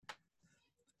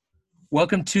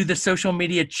Welcome to the Social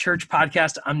Media Church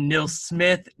Podcast. I'm Neil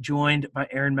Smith, joined by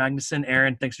Aaron Magnuson.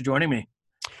 Aaron, thanks for joining me.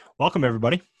 Welcome,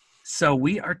 everybody. So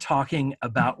we are talking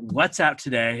about WhatsApp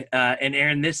today. And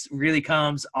Aaron, this really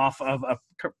comes off of a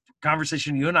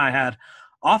conversation you and I had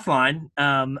offline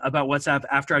about WhatsApp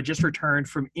after I just returned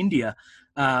from India.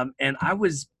 And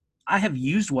I have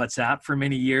used WhatsApp for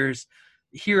many years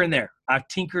here and there. I've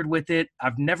tinkered with it.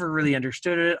 I've never really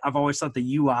understood it. I've always thought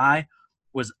the UI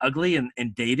was ugly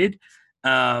and dated.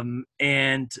 But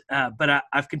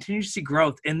I've continued to see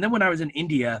growth. And then when I was in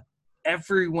India,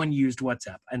 everyone used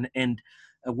WhatsApp and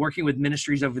working with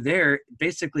ministries over there,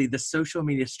 basically the social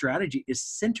media strategy is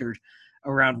centered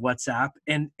around WhatsApp.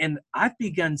 And I've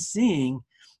begun seeing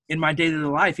in my daily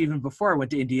life, even before I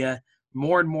went to India,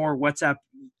 more and more WhatsApp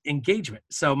engagement.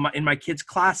 So in my kids'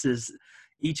 classes,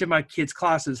 each of my kids'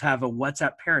 classes have a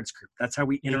WhatsApp parents group. That's how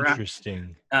we interact.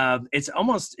 Interesting. It's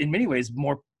almost in many ways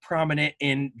more prominent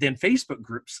than Facebook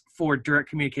groups for direct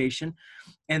communication.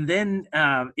 And then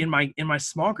in my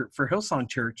small group for Hillsong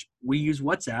Church, we use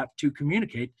WhatsApp to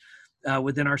communicate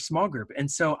within our small group. And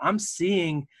so I'm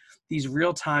seeing these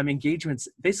real-time engagements,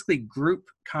 basically group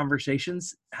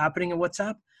conversations happening in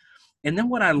WhatsApp. And then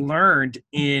what I learned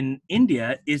in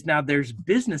India is now there's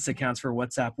business accounts for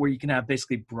WhatsApp where you can have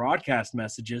basically broadcast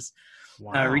messages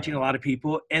reaching a lot of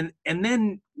people. And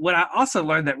then what I also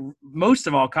learned that most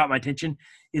of all caught my attention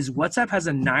is WhatsApp has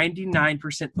a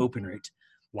 99% open rate.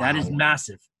 Wow. That is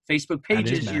massive. Facebook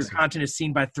pages, your content is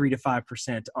seen by 3 to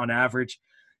 5% on average.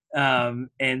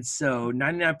 And so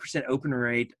 99% open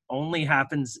rate only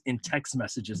happens in text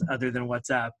messages other than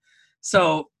WhatsApp.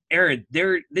 So Aaron,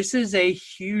 this is a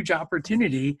huge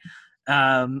opportunity,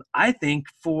 I think,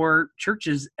 for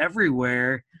churches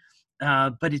everywhere,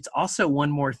 but it's also one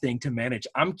more thing to manage.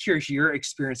 I'm curious your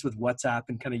experience with WhatsApp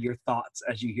and kind of your thoughts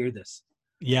as you hear this.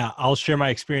 Yeah, I'll share my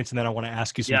experience and then I want to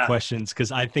ask you some questions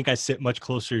because I think I sit much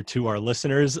closer to our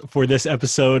listeners for this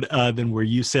episode than where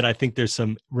you sit. I think there's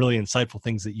some really insightful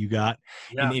things that you got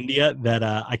in India that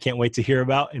I can't wait to hear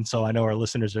about. And so I know our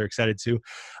listeners are excited too.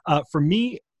 For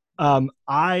me,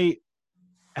 I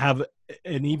have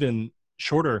an even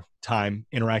shorter time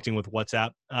interacting with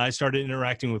WhatsApp. I started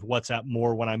interacting with WhatsApp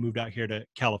more when I moved out here to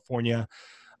California.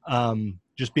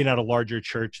 Just being at a larger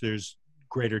church, there's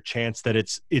greater chance that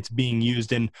it's being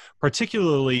used, and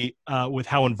particularly with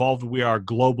how involved we are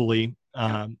globally,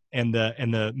 and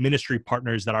the ministry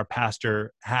partners that our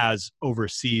pastor has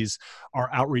overseas our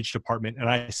outreach department. And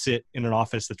I sit in an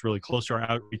office that's really close to our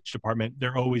outreach department.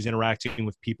 They're always interacting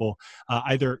with people,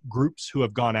 either groups who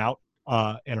have gone out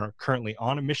and are currently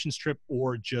on a mission trip,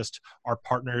 or just our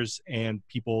partners and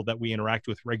people that we interact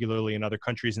with regularly in other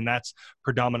countries. And that's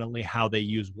predominantly how they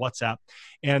use WhatsApp.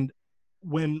 And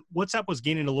when WhatsApp was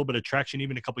gaining a little bit of traction,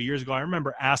 even a couple of years ago, I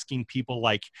remember asking people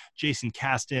like Jason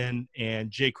Caston and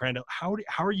Jay Crandall, how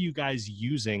are you guys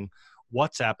using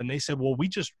WhatsApp? And they said, well, we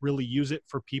just really use it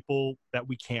for people that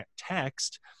we can't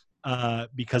text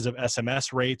because of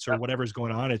SMS rates or whatever's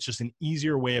going on. It's just an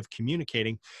easier way of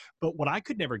communicating. But what I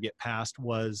could never get past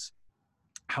was,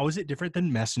 how is it different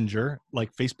than Messenger,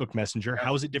 like Facebook Messenger?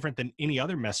 How is it different than any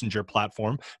other messenger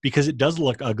platform? Because it does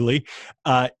look ugly.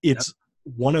 It's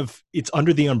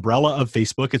under the umbrella of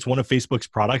Facebook. It's one of Facebook's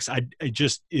products. It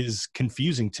just is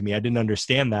confusing to me. I didn't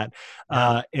understand that.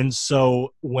 And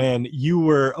so when you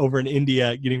were over in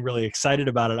India getting really excited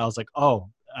about it, I was like, oh,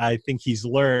 I think he's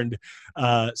learned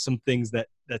some things that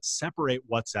separate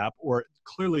WhatsApp, or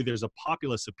clearly there's a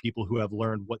populace of people who have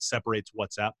learned what separates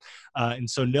WhatsApp. And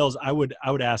so Nils, I would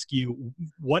ask you,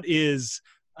 what is,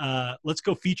 let's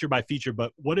go feature by feature,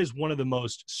 but what is one of the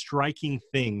most striking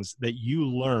things that you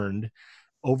learned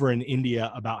over in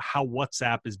India about how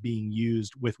WhatsApp is being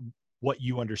used with what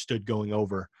you understood going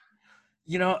over?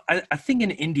 You know, I think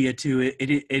in India too,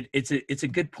 it's a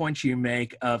good point you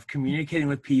make of communicating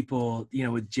with people, you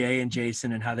know, with Jay and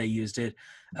Jason and how they used it,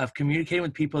 of communicating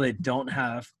with people that don't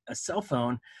have a cell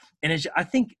phone, and I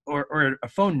think or a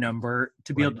phone number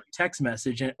to be able to text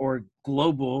message or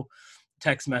global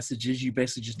text messages. You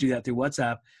basically just do that through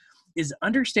WhatsApp. Is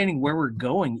understanding where we're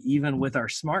going, even with our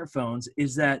smartphones,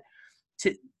 is that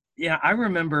I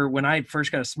remember when I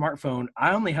first got a smartphone,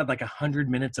 I only had like 100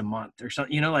 minutes a month or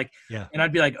something, and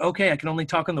I'd be like, okay, I can only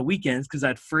talk on the weekends because I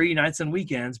had free nights and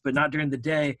weekends, but not during the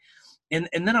day. And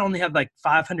then I only had like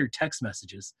 500 text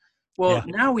messages. Well,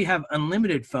 now we have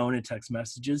unlimited phone and text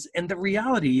messages. And the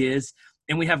reality is,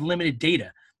 and we have limited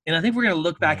data. And I think we're going to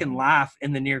look back and laugh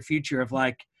in the near future of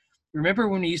like, remember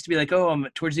when we used to be like, oh, I'm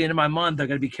towards the end of my month, I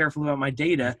got to be careful about my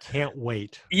data. I can't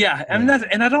wait. Yeah. I mean,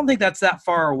 and I don't think that's that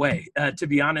far away, to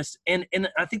be honest. And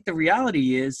I think the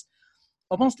reality is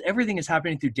almost everything is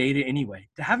happening through data anyway.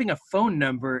 To having a phone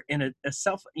number and a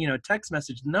text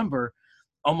message number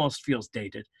almost feels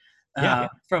dated.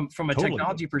 From a totally.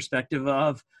 technology perspective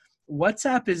of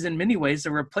WhatsApp is in many ways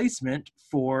a replacement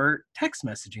for text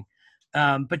messaging.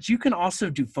 But you can also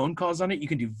do phone calls on it. You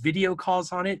can do video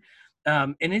calls on it.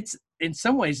 And it's, in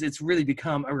some ways, it's really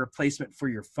become a replacement for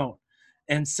your phone.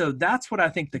 And so that's what I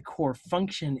think the core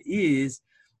function is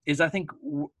I think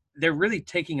they're really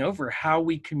taking over how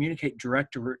we communicate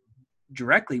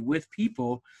directly with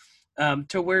people,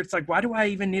 to where it's like, why do I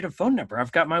even need a phone number?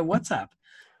 I've got my WhatsApp.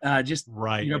 Just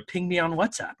ping me on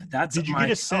WhatsApp. Did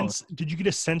you get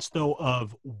a sense though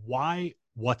of why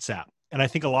WhatsApp? And I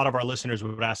think a lot of our listeners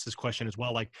would ask this question as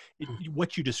well. Like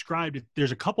what you described,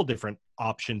 there's a couple different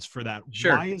options for that.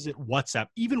 Sure. Why is it WhatsApp?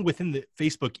 Even within the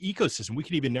Facebook ecosystem, we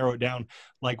could even narrow it down.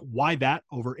 Like why that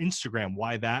over Instagram?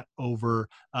 Why that over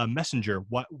Messenger?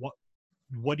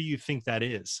 What do you think that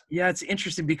is? Yeah, it's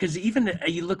interesting because even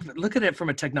you look at it from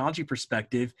a technology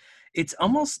perspective, it's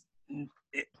almost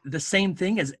the same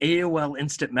thing as AOL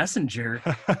Instant Messenger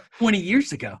 20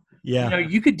 years ago. Yeah.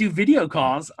 You could do video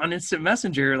calls on Instant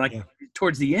Messenger,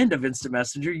 towards the end of Instant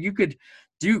Messenger, you could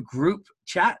do group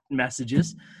chat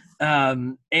messages.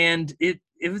 And it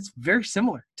was very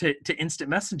similar to Instant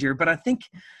Messenger, but I think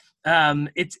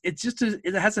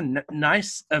it has a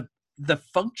nice, the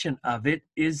function of it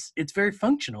is it's very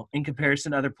functional in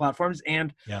comparison to other platforms.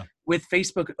 And with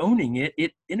Facebook owning it,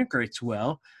 it integrates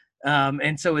well.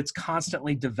 And so it's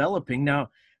constantly developing. Now,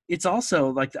 it's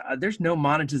also there's no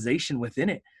monetization within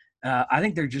it. I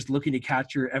think they're just looking to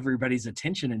capture everybody's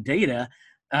attention and data,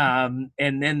 and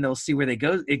then they'll see where it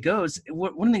goes. One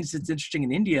of the things that's interesting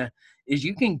in India is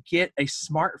you can get a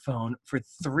smartphone for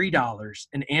 $3,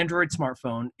 an Android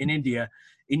smartphone in India,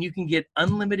 and you can get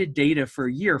unlimited data for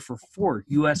a year for $4.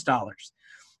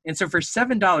 And so for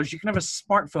 $7, you can have a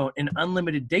smartphone and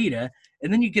unlimited data,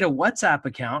 and then you get a WhatsApp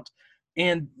account,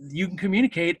 and you can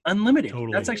communicate unlimited.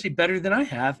 Totally. That's actually better than I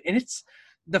have. And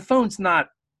the phone's not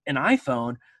an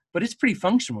iPhone, but it's pretty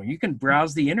functional. You can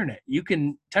browse the internet. You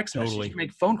can text message. You can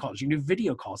make phone calls. You can do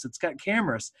video calls. It's got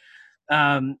cameras.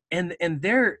 And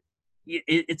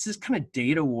it's this kind of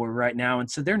data war right now. And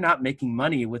so they're not making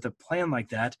money with a plan like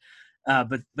that.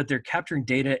 But they're capturing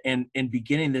data and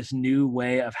beginning this new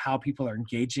way of how people are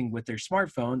engaging with their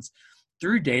smartphones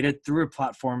through data, through a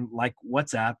platform like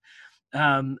WhatsApp.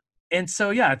 And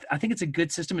so, I think it's a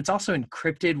good system. It's also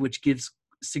encrypted, which gives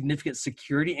significant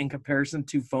security in comparison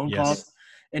to phone calls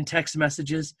and text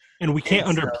messages. And we can't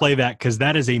underplay that because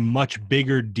that is a much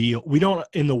bigger deal. We don't,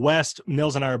 in the West,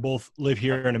 Nils and I live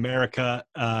here in America,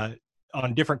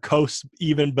 on different coasts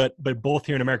even, but both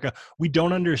here in America, we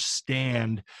don't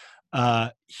understand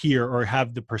here or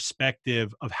have the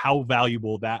perspective of how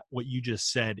valuable that what you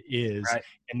just said is, right.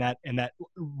 and that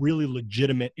really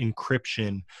legitimate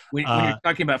encryption when you're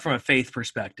talking about from a faith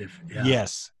perspective.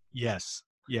 Yes.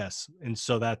 And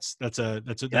so that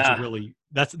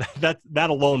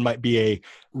alone might be a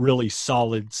really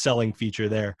solid selling feature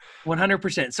there.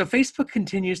 100%. So Facebook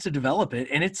continues to develop it,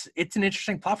 and it's an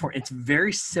interesting platform. It's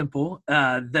very simple.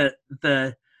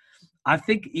 I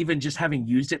think even just having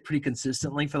used it pretty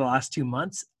consistently for the last 2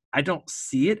 months, I don't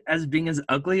see it as being as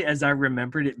ugly as I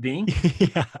remembered it being.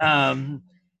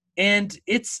 And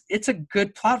it's a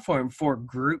good platform for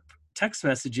group text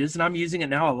messages, and I'm using it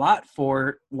now a lot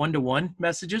for one-to-one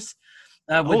messages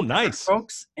with nice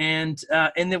folks, and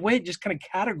the way it just kind of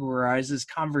categorizes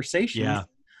conversations.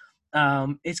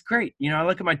 It's great. I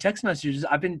look at my text messages.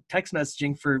 I've been text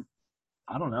messaging for,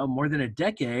 I don't know, more than a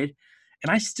decade. And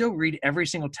I still read every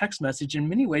single text message in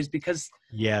many ways because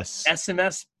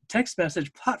SMS text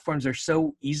message platforms are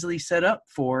so easily set up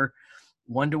for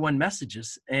one-to-one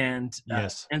messages. And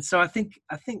so I think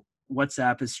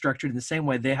WhatsApp is structured in the same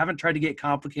way. They haven't tried to get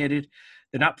complicated.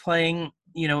 They're not playing,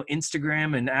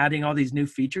 Instagram and adding all these new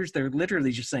features. They're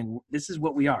literally just saying, this is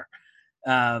what we are.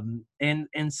 And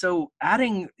so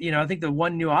adding, I think the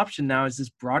one new option now is this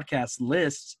broadcast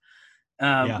list,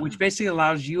 which basically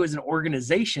allows you as an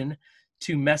organization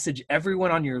to message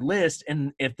everyone on your list.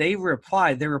 And if they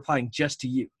reply, they're replying just to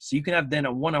you. So you can have then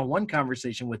a one-on-one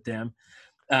conversation with them,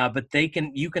 but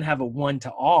you can have a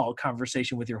one-to-all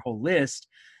conversation with your whole list.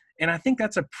 And I think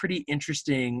that's a pretty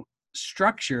interesting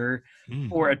structure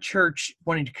for a church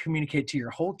wanting to communicate to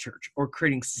your whole church, or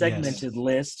creating segmented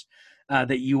lists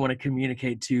that you want to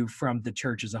communicate to from the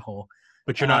church as a whole.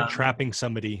 But you're not trapping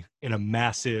somebody in a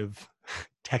massive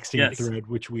texting thread,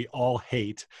 which we all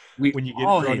hate. When you get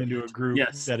all thrown hate into a it. group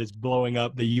that is blowing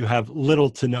up that you have little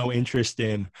to no interest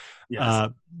in.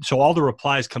 So all the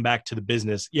replies come back to the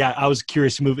business. Yeah, I was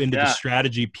curious to move into the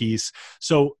strategy piece.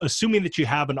 So assuming that you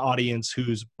have an audience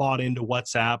who's bought into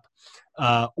WhatsApp,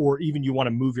 or even you want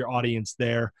to move your audience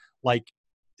there, like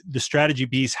the strategy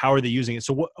piece, how are they using it?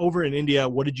 So over in India,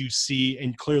 what did you see?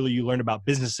 And clearly you learned about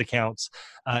business accounts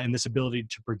and this ability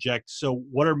to project. So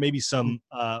what are maybe some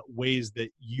ways that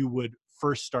you would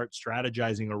first start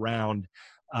strategizing around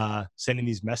sending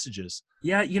these messages?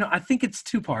 Yeah, I think it's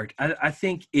two-part. I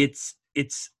think it's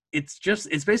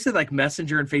basically like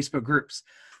Messenger and Facebook groups.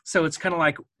 So it's kind of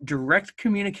like direct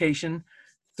communication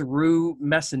through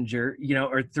Messenger,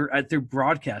 or through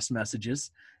broadcast messages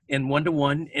and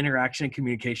one-to-one interaction and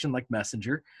communication like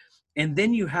Messenger. And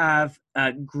then you have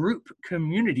group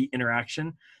community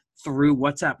interaction through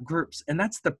WhatsApp groups. And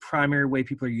that's the primary way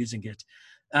people are using it.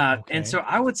 And so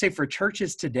I would say for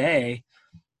churches today,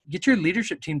 get your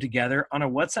leadership team together on a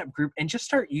WhatsApp group and just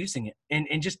start using it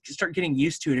and just start getting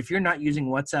used to it. If you're not using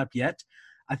WhatsApp yet,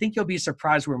 I think you'll be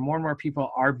surprised where more and more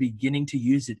people are beginning to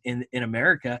use it in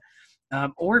America.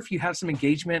 Or if you have some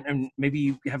engagement and maybe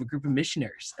you have a group of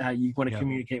missionaries you want to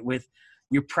communicate with,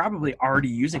 you're probably already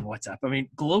using WhatsApp. I mean,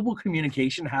 global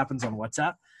communication happens on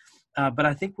WhatsApp, but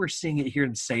I think we're seeing it here in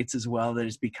the States as well, that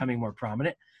is becoming more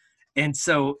prominent. And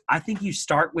so I think you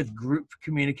start with group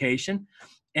communication,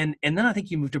 and then I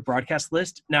think you move to broadcast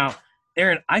list. Now,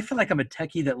 Aaron, I feel like I'm a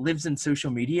techie that lives in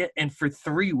social media, and for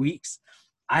 3 weeks,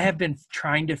 I have been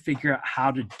trying to figure out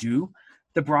how to do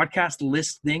the broadcast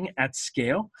list thing at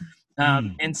scale.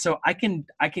 And so I can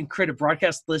create a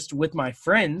broadcast list with my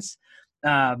friends,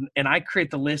 and I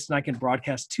create the list and I can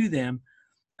broadcast to them.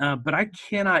 But I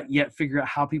cannot yet figure out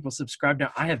how people subscribe.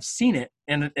 Now, I have seen it,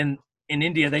 and in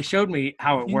India, they showed me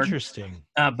how it worked. Interesting.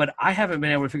 But I haven't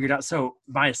been able to figure it out. So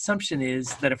my assumption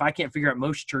is that if I can't figure out,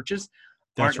 most churches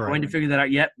aren't going to figure that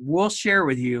out yet. We'll share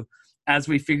with you as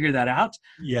we figure that out.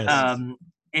 Yes.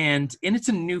 And it's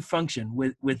a new function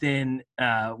within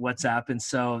WhatsApp, and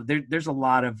so there's a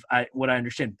lot of what I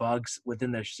understand bugs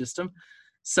within their system.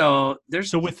 So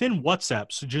within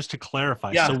WhatsApp. So just to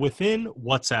clarify, so within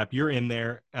WhatsApp, you're in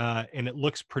there, and it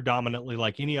looks predominantly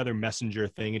like any other messenger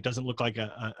thing. It doesn't look like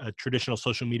a traditional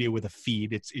social media with a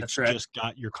feed. It's just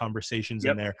got your conversations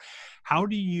in there. How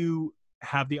do you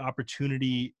have the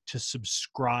opportunity to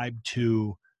subscribe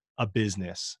to a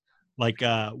business? Like,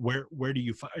 where do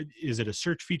you find, is it a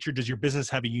search feature? Does your business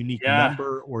have a unique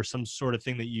number or some sort of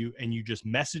thing that you just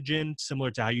message in, similar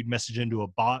to how you'd message into a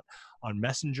bot on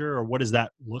Messenger, or what does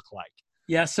that look like?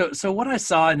 Yeah. So what I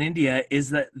saw in India is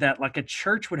that like a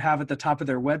church would have at the top of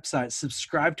their website,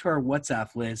 subscribe to our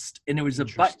WhatsApp list. And it was a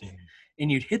button,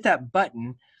 and you'd hit that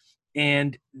button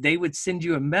and they would send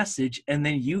you a message, and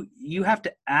then you have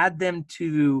to add them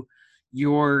to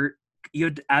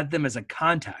you'd add them as a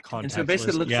contact. And so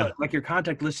basically it looks like your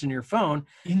contact list in your phone.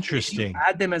 Interesting. If you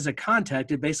add them as a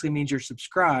contact, it basically means you're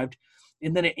subscribed.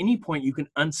 And then at any point you can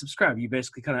unsubscribe. You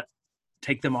basically kind of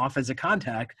take them off as a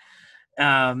contact,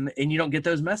 and you don't get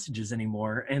those messages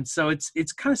anymore. And so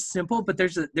it's kind of simple, but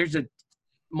there's a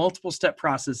multiple step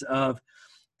process of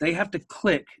they have to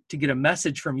click to get a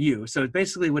message from you. So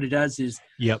basically what it does is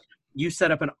you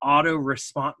set up an auto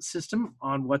response system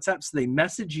on WhatsApp. So they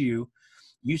message you,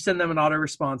 you send them an auto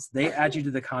response, they add you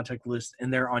to the contact list,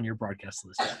 and they're on your broadcast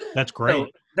list. That's great. So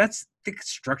that's the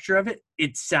structure of it.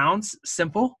 It sounds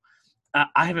simple.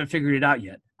 I haven't figured it out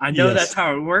yet. I know that's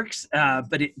how it works,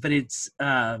 but it's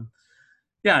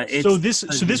so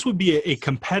this would be a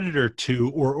competitor to,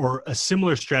 or a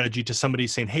similar strategy to somebody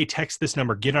saying, "Hey, text this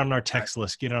number, get on our text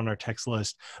list, get on our text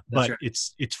list." But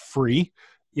it's free,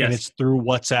 and it's through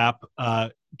WhatsApp,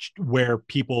 where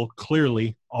people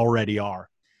clearly already are.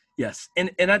 Yes,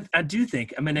 and I do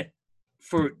think, I mean,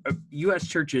 for U.S.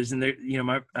 churches, and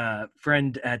my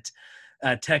friend at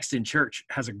Text in Church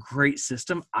has a great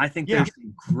system. I think there's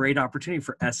a great opportunity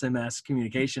for SMS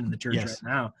communication in the church right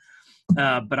now.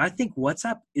 But I think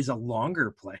WhatsApp is a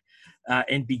longer play,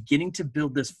 and beginning to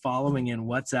build this following in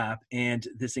WhatsApp and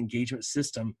this engagement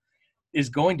system is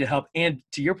going to help. And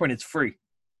to your point, it's free.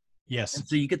 Yes. And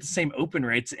so you get the same open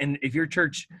rates. And if your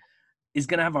church is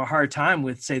going to have a hard time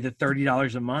with, say, the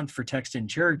 $30 a month for Text in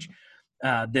Church,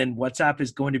 then WhatsApp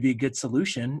is going to be a good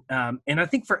solution. And I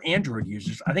think for Android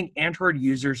users, I think Android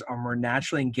users are more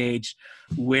naturally engaged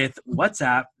with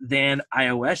WhatsApp than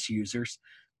iOS users,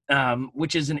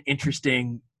 which is an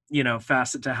interesting,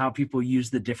 facet to how people use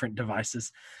the different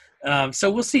devices. So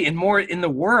we'll see. And more in the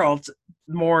world,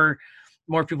 more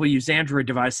more people use Android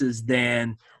devices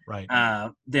than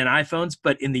iPhones,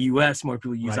 but in the US more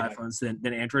people use iPhones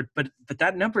than Android. But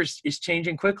that number is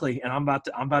changing quickly, and I'm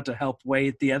about to help weigh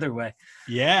it the other way.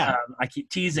 Yeah. I keep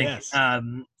teasing. Yes. But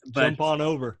jump on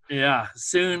over. Yeah.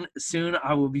 Soon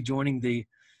I will be joining the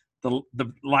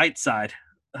light side.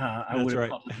 I would have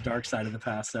called it the dark side of the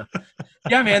past. So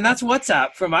yeah, man, that's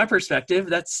WhatsApp from my perspective.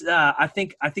 That's I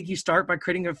think you start by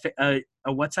creating a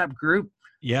WhatsApp group.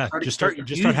 Yeah, just start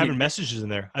having messages in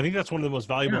there. I think that's one of the most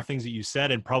valuable things that you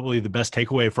said, and probably the best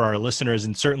takeaway for our listeners.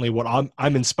 And certainly what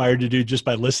I'm inspired to do just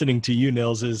by listening to you,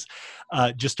 Nils, is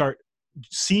just start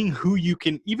seeing who you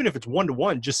can, even if it's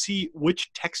one-to-one, just see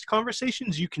which text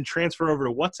conversations you can transfer over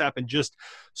to WhatsApp and just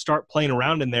start playing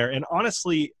around in there. And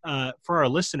honestly, for our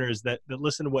listeners that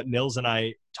listen to what Nils and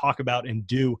I talk about and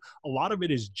do, a lot of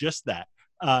it is just that.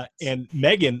 And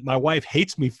Megan, my wife,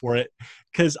 hates me for it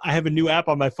because I have a new app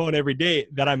on my phone every day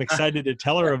that I'm excited to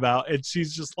tell her about. And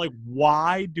she's just like,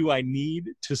 why do I need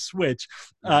to switch?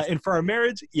 And for our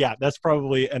marriage, yeah, that's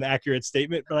probably an accurate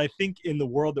statement. But I think in the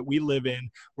world that we live in,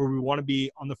 where we want to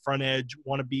be on the front edge,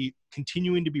 want to be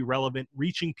continuing to be relevant,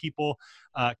 reaching people,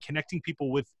 connecting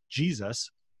people with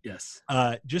Jesus. Yes.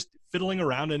 Just fiddling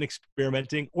around and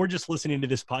experimenting, or just listening to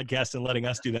this podcast and letting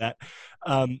us do that.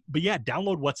 But yeah,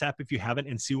 download WhatsApp if you haven't,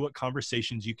 and see what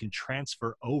conversations you can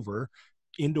transfer over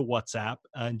into WhatsApp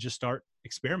and just start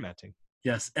experimenting.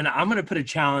 Yes. And I'm going to put a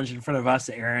challenge in front of us,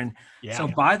 Aaron. Yeah. So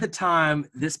by the time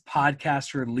this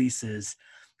podcast releases,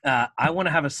 I want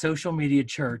to have a social media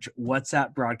church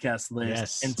WhatsApp broadcast list.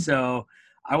 Yes. And so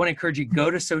I want to encourage you, go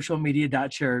to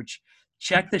socialmedia.church,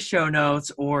 check the show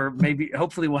notes, or maybe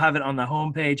hopefully we'll have it on the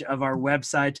homepage of our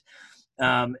website.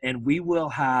 And we will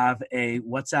have a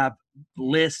WhatsApp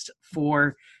list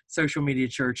for Social Media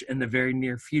Church in the very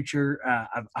near future.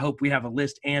 I hope we have a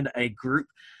list and a group,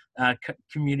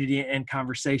 community and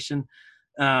conversation.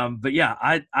 But yeah,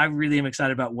 I really am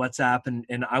excited about WhatsApp,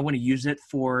 and I want to use it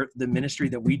for the ministry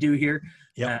that we do here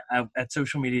at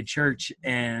Social Media Church.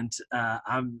 And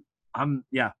I'm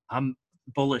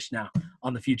bullish now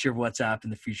on the future of WhatsApp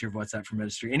and the future of WhatsApp for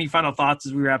ministry. Any final thoughts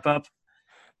as we wrap up?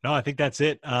 No, I think that's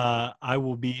it. I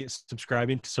will be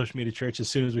subscribing to Social Media Church as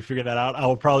soon as we figure that out. I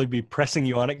will probably be pressing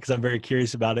you on it because I'm very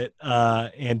curious about it,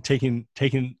 and taking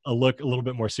a look a little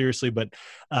bit more seriously. But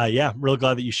yeah, I'm really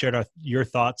glad that you shared your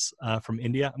thoughts from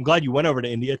India. I'm glad you went over to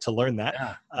India to learn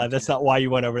that. Yeah, that's not why you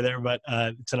went over there, but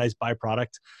it's a nice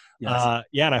byproduct. Yes.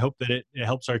 Yeah, and I hope that it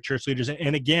helps our church leaders.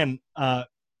 And again,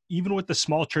 even with the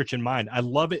small church in mind, I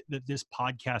love it that this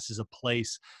podcast is a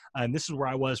place, and this is where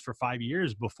I was for 5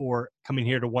 years before coming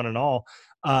here to One and All.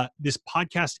 This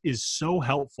podcast is so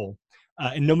helpful.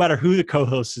 And no matter who the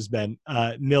co-host has been,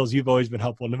 Nils, you've always been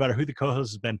helpful. No matter who the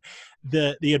co-host has been,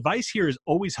 the advice here is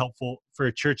always helpful for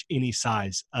a church any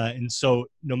size. And so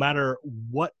no matter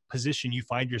what position you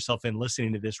find yourself in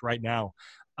listening to this right now,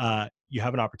 you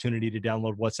have an opportunity to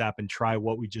download WhatsApp and try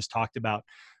what we just talked about.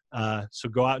 So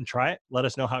go out and try it. Let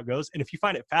us know how it goes. And if you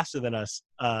find it faster than us,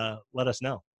 let us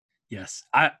know. Yes.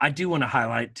 I do want to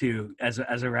highlight too, as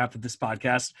I wrap up this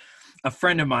podcast, a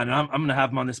friend of mine, and I'm going to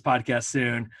have him on this podcast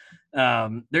soon.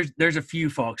 There's a few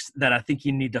folks that I think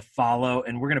you need to follow,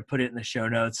 and we're going to put it in the show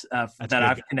notes that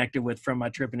I've connected with from my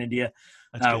trip in India.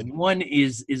 One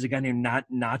is a guy named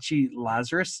Nachi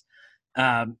Lazarus.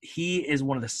 He is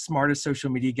one of the smartest social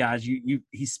media guys.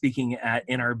 He's speaking at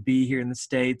NRB here in the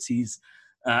States. He's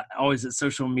always at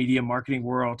Social Media Marketing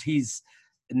World. He's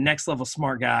a next level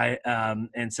smart guy.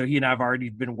 And so he and I have already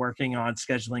been working on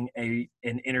scheduling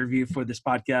an interview for this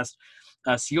podcast.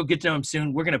 So you'll get to know him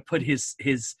soon. We're going to put his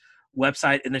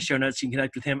website in the show notes. You can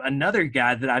connect with him. Another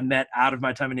guy that I met out of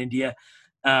my time in India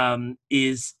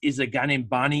is a guy named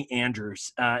Bonnie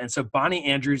Andrews. And so Bonnie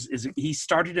Andrews he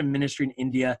started a ministry in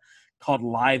India called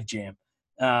Live Jam.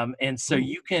 And so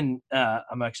you can,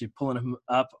 I'm actually pulling him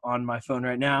up on my phone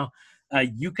right now.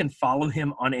 You can follow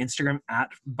him on Instagram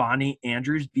at Bonnie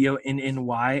Andrews,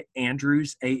 Bonny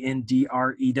Andrews,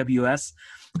 Andrews.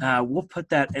 We'll put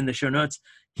that in the show notes.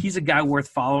 He's a guy worth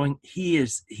following.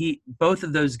 Both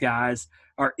of those guys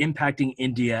are impacting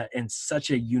India in such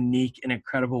a unique and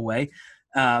incredible way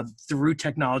through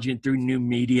technology and through new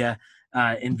media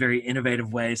in very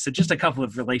innovative ways. So just a couple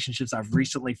of relationships I've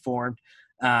recently formed.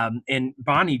 And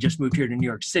Bonnie just moved here to New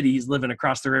York City. He's living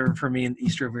across the river from me in the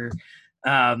East River.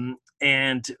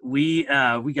 And we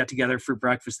got together for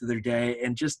breakfast the other day,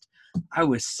 and I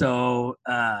was so,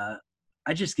 I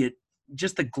just get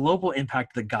the global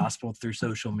impact of the gospel through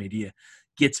social media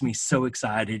gets me so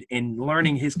excited, and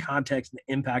learning his context and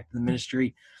the impact of the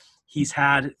ministry he's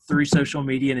had through social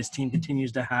media and his team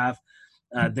continues to have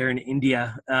there in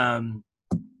India.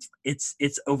 it's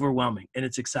overwhelming and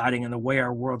it's exciting, and the way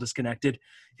our world is connected.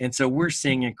 And so we're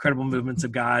seeing incredible movements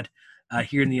of God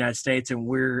here in the United States, and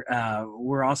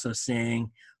we're also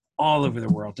seeing all over the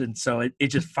world. And so it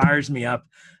just fires me up.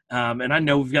 And I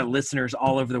know we've got listeners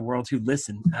all over the world who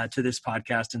listen to this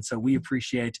podcast. And so we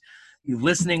appreciate you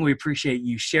listening. We appreciate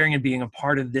you sharing and being a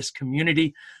part of this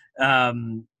community.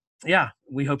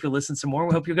 We hope you'll listen some more.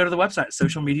 We hope you'll go to the website,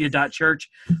 socialmedia.church.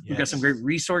 We've got some great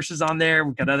resources on there.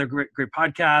 We've got other great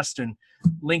podcasts and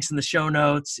links in the show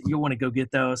notes. You'll want to go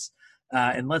get those.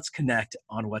 And let's connect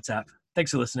on WhatsApp.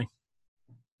 Thanks for listening.